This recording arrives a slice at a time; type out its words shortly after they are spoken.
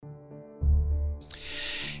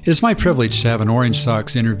It is my privilege to have an Orange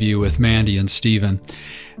Sox interview with Mandy and Stephen.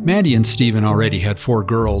 Mandy and Stephen already had 4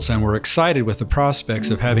 girls and were excited with the prospects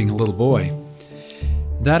of having a little boy.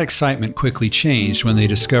 That excitement quickly changed when they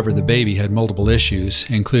discovered the baby had multiple issues,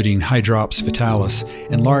 including hydrops fetalis,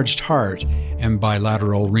 enlarged heart, and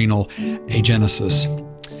bilateral renal agenesis.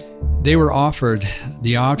 They were offered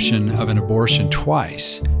the option of an abortion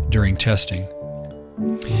twice during testing.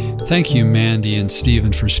 Thank you, Mandy and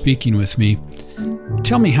Stephen, for speaking with me.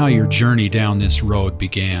 Tell me how your journey down this road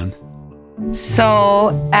began.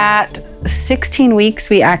 So at 16 weeks,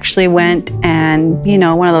 we actually went and,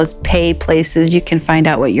 one of those pay places you can find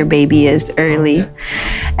out what your baby is early.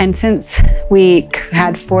 And since we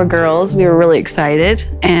had 4 girls, we were really excited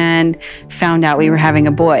and found out we were having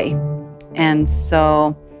a boy. And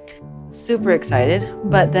so super excited.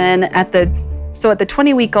 But then at the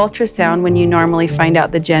 20-week ultrasound, when you normally find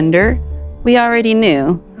out the gender, we already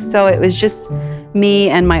knew. So it was just me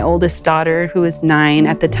and my oldest daughter, who was 9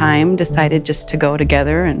 at the time, decided just to go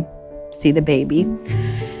together and see the baby.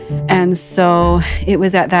 And so it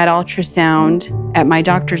was at that ultrasound at my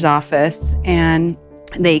doctor's office, and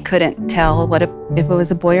they couldn't tell if it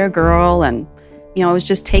was a boy or girl. And, it was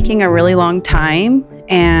just taking a really long time.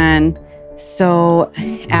 And so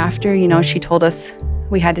after, she told us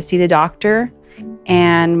we had to see the doctor.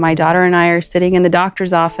 And my daughter and I are sitting in the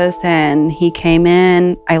doctor's office, and he came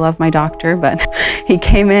in. I love my doctor, but he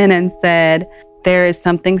came in and said, "There is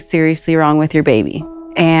something seriously wrong with your baby."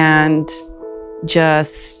 And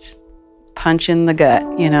just punch in the gut,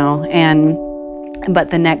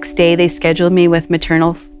 but the next day they scheduled me with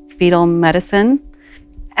maternal fetal medicine.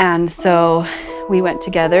 And so we went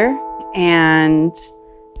together, and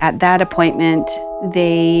at that appointment,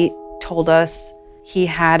 they told us he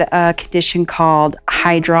had a condition called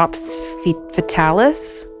hydrops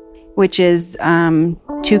fetalis, which is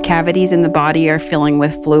 2 cavities in the body are filling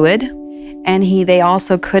with fluid. And they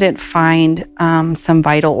also couldn't find some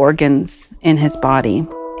vital organs in his body.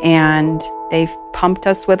 And they pumped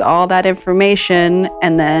us with all that information.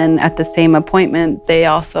 And then at the same appointment, they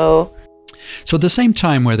also... So at the same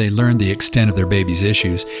time where they learned the extent of their baby's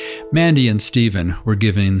issues, Mandy and Stephen were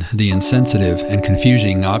given the insensitive and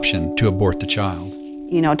confusing option to abort the child.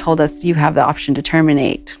 Told us, you have the option to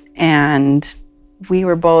terminate. And we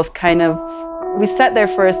were both we sat there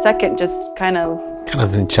for a second, just kind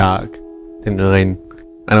of in shock. Didn't really,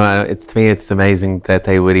 I don't know, to me it's amazing that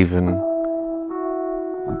they would even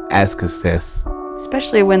ask us this.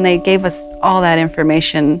 Especially when they gave us all that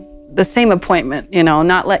information, the same appointment,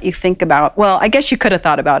 not let you think about, well, I guess you could have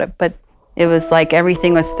thought about it, but it was like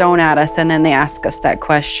everything was thrown at us, and then they asked us that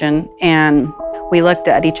question. And we looked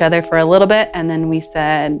at each other for a little bit, and then we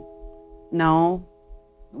said, no,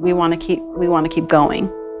 we want to keep going.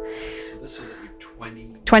 So this is every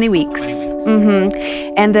 20 weeks.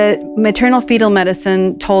 Mm-hmm. And the maternal fetal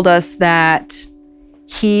medicine told us that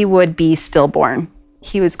he would be stillborn.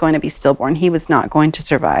 He was going to be stillborn. He was not going to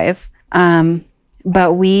survive.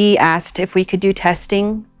 But we asked if we could do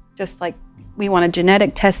testing, just like we wanted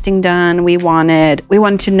genetic testing done. We wanted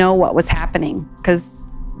to know what was happening, because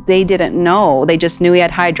they didn't know. They just knew he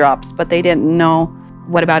had hydrops, but they didn't know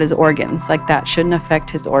what about his organs. Like, that shouldn't affect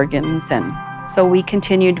his organs. And so we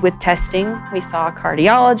continued with testing. We saw a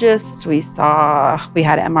cardiologist. We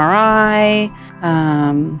had MRI,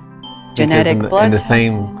 genetic blood.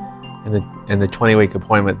 In the 20-week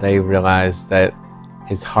appointment, they realized that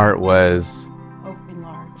his heart was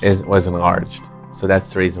enlarged. So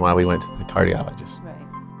that's the reason why we went to the cardiologist. Right.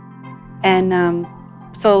 And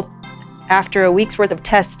so after a week's worth of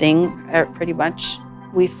testing, pretty much,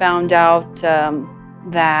 we found out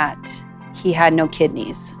that he had no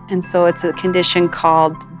kidneys. And so it's a condition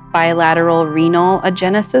called bilateral renal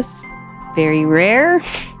agenesis, very rare.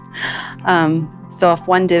 So if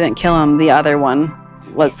one didn't kill him, the other one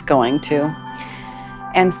was going to.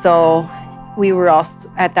 And so we were also,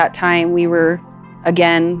 at that time, we were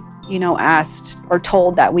again, asked or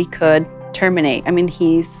told that we could terminate. I mean,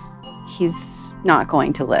 he's not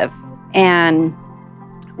going to live. And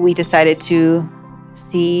we decided to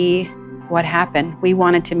see what happened. We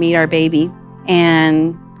wanted to meet our baby.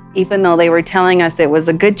 And even though they were telling us it was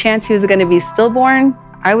a good chance he was going to be stillborn,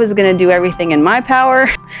 I was going to do everything in my power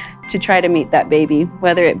to try to meet that baby,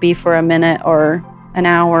 whether it be for a minute or an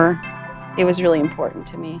hour. It was really important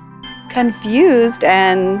to me. Confused,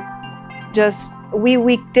 and just,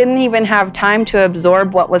 we didn't even have time to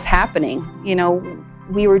absorb what was happening.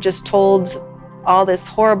 We were just told all this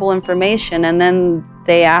horrible information, and then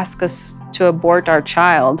they asked us to abort our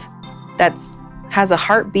child that has a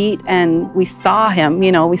heartbeat, and we saw him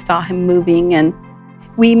moving, and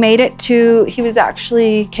We made it to, he was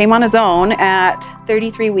actually, came on his own at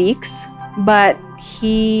 33 weeks, but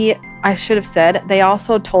I should have said, they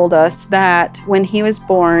also told us that when he was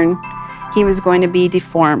born, he was going to be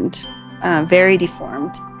deformed, very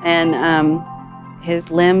deformed, and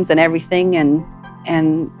his limbs and everything,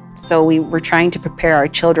 and so we were trying to prepare our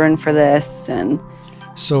children for this. And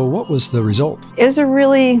So what was the result? it was a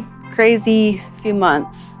really crazy few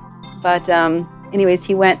months, but anyways,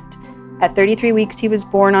 he went at 33 weeks. He was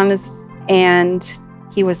born and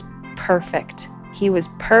he was perfect. He was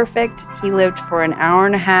perfect. He lived for an hour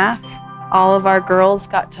and a half. All of our girls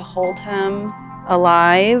got to hold him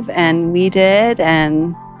alive, and we did,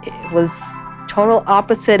 and it was total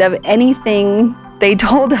opposite of anything they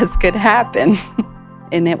told us could happen.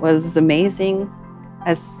 And it was amazing.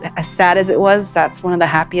 As sad as it was, that's one of the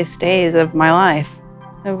happiest days of my life.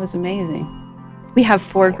 It was amazing. We have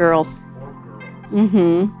 4 girls.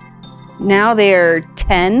 Now they're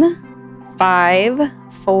 10, 5,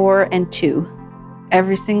 4, and 2.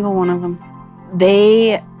 Every single one of them.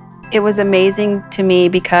 It was amazing to me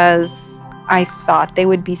because I thought they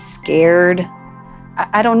would be scared.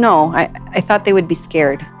 I don't know. I thought they would be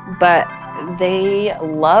scared, but they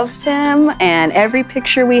loved him, and every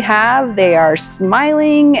picture we have, they are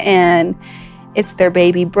smiling, and it's their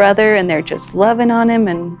baby brother, and they're just loving on him.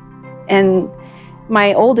 And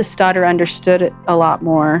my oldest daughter understood it a lot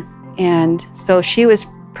more, and so she was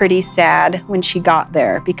pretty sad when she got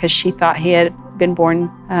there because she thought he had been born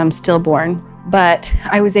stillborn. But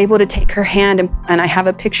I was able to take her hand, and I have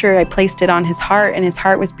a picture. I placed it on his heart, and his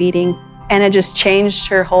heart was beating, and it just changed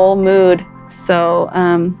her whole mood. So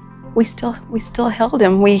we still held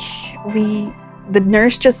him. The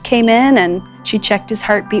nurse just came in, and she checked his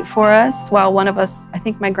heartbeat for us while one of us, I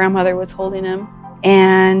think my grandmother, was holding him,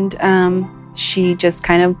 and she just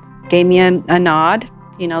kind of gave me a nod,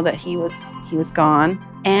 that he was gone,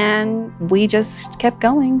 and we just kept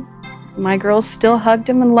going. My girls still hugged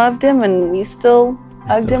him and loved him, and we still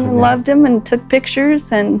hugged him and loved him and took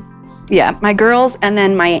pictures. And yeah, my girls, and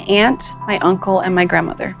then my aunt, my uncle, and my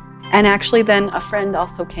grandmother. And actually then a friend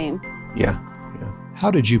also came. Yeah.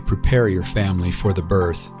 How did you prepare your family for the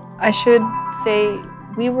birth? I should say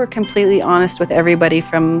we were completely honest with everybody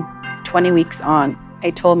from 20 weeks on.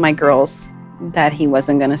 I told my girls that he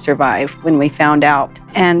wasn't going to survive when we found out.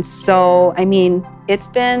 And so, it's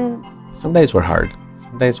been... Some days were hard.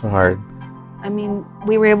 We're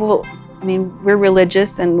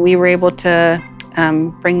religious, and we were able to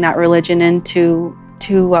bring that religion into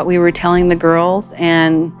what we were telling the girls,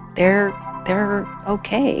 and they're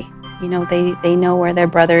okay. They know where their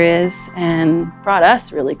brother is, and brought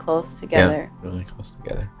us really close together. Yeah, really close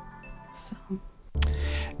together. So.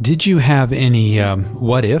 Did you have any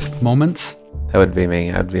what if moments? That would be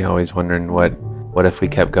me. I'd be always wondering what if we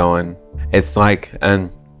kept going. It's like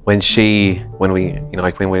when we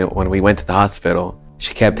went to the hospital,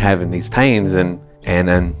 she kept having these pains, and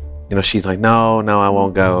she's like, no, I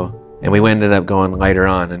won't go. And we ended up going later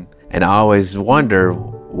on, and I always wonder,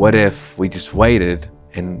 what if we just waited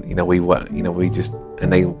and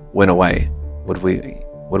and they went away?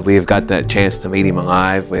 Would we have got that chance to meet him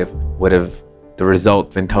alive? Would have the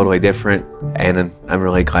result been totally different? And I'm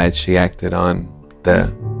really glad she acted on the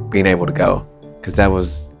being able to go, because that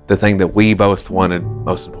was the thing that we both wanted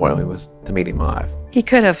most importantly, was to meet him alive. He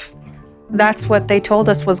could have. That's what they told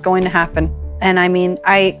us was going to happen. And I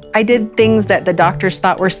did things that the doctors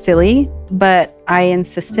thought were silly, but I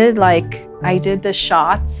insisted. Like, I did the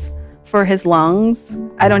shots for his lungs.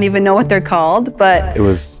 I don't even know what they're called, but it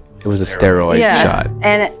was a steroid shot.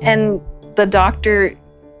 And the doctor,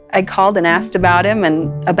 I called and asked about him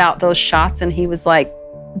and about those shots, and he was like,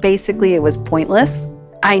 basically it was pointless.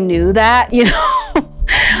 I knew that,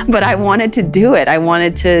 but I wanted to do it. I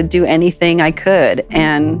wanted to do anything I could,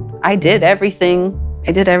 and I did everything.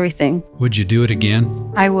 Would you do it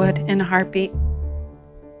again? I would, in a heartbeat.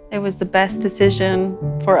 It was the best decision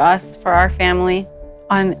for us, for our family,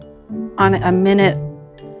 on a minute,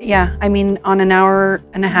 on an hour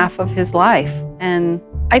and a half of his life. And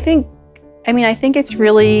I think it's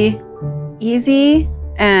really easy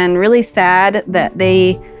and really sad that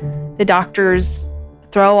the doctors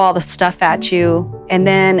throw all the stuff at you and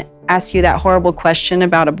then ask you that horrible question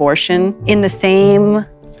about abortion in the same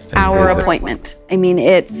hour appointment.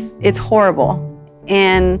 It's horrible.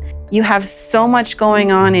 And you have so much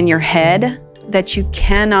going on in your head that you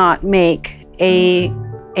cannot make a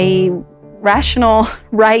rational,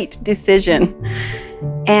 right decision.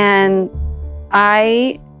 And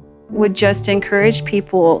I would just encourage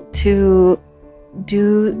people to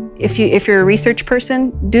if you're a research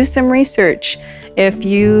person, do some research.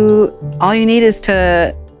 All you need is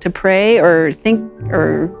to to pray or think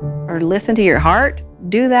or listen to your heart,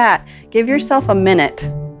 do that. Give yourself a minute.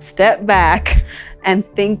 Step back and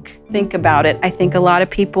think about it. I think a lot of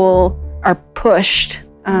people are pushed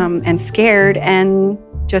and scared and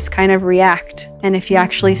just kind of react. And if you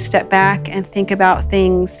actually step back and think about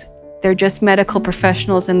things, they're just medical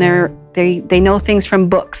professionals and they know things from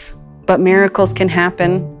books, but miracles can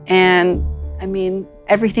happen. And I mean,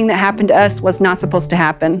 everything that happened to us was not supposed to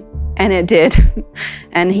happen, and it did.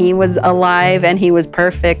 And he was alive and he was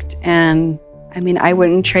perfect. And I mean, I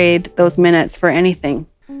wouldn't trade those minutes for anything.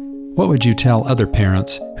 What would you tell other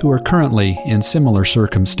parents who are currently in similar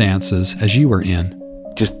circumstances as you were in?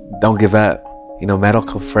 Just don't give up. You know,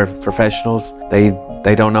 medical professionals, they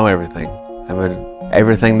don't know everything. I mean,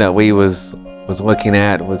 everything that we was looking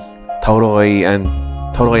at was totally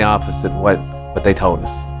opposite what they told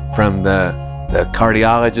us. From the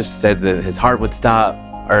cardiologist said that his heart would stop,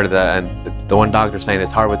 or the one doctor saying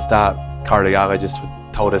his heart would stop.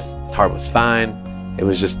 Cardiologist told us his heart was fine. It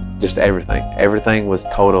was just everything. Everything was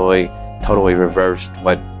totally reversed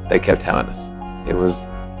what they kept telling us. It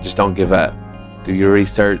was just don't give up. Do your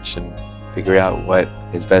research and figure out what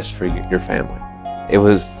is best for your family. It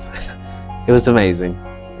was amazing.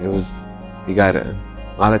 You got a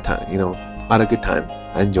lot of time, a lot of good time.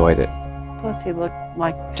 I enjoyed it. Plus he looked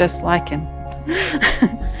just like him.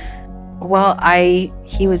 Well,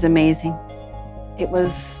 he was amazing. It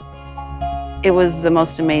was the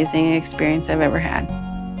most amazing experience I've ever had.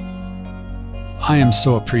 I am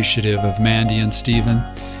so appreciative of Mandy and Stephen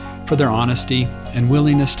for their honesty and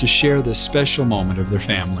willingness to share this special moment of their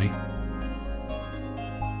family.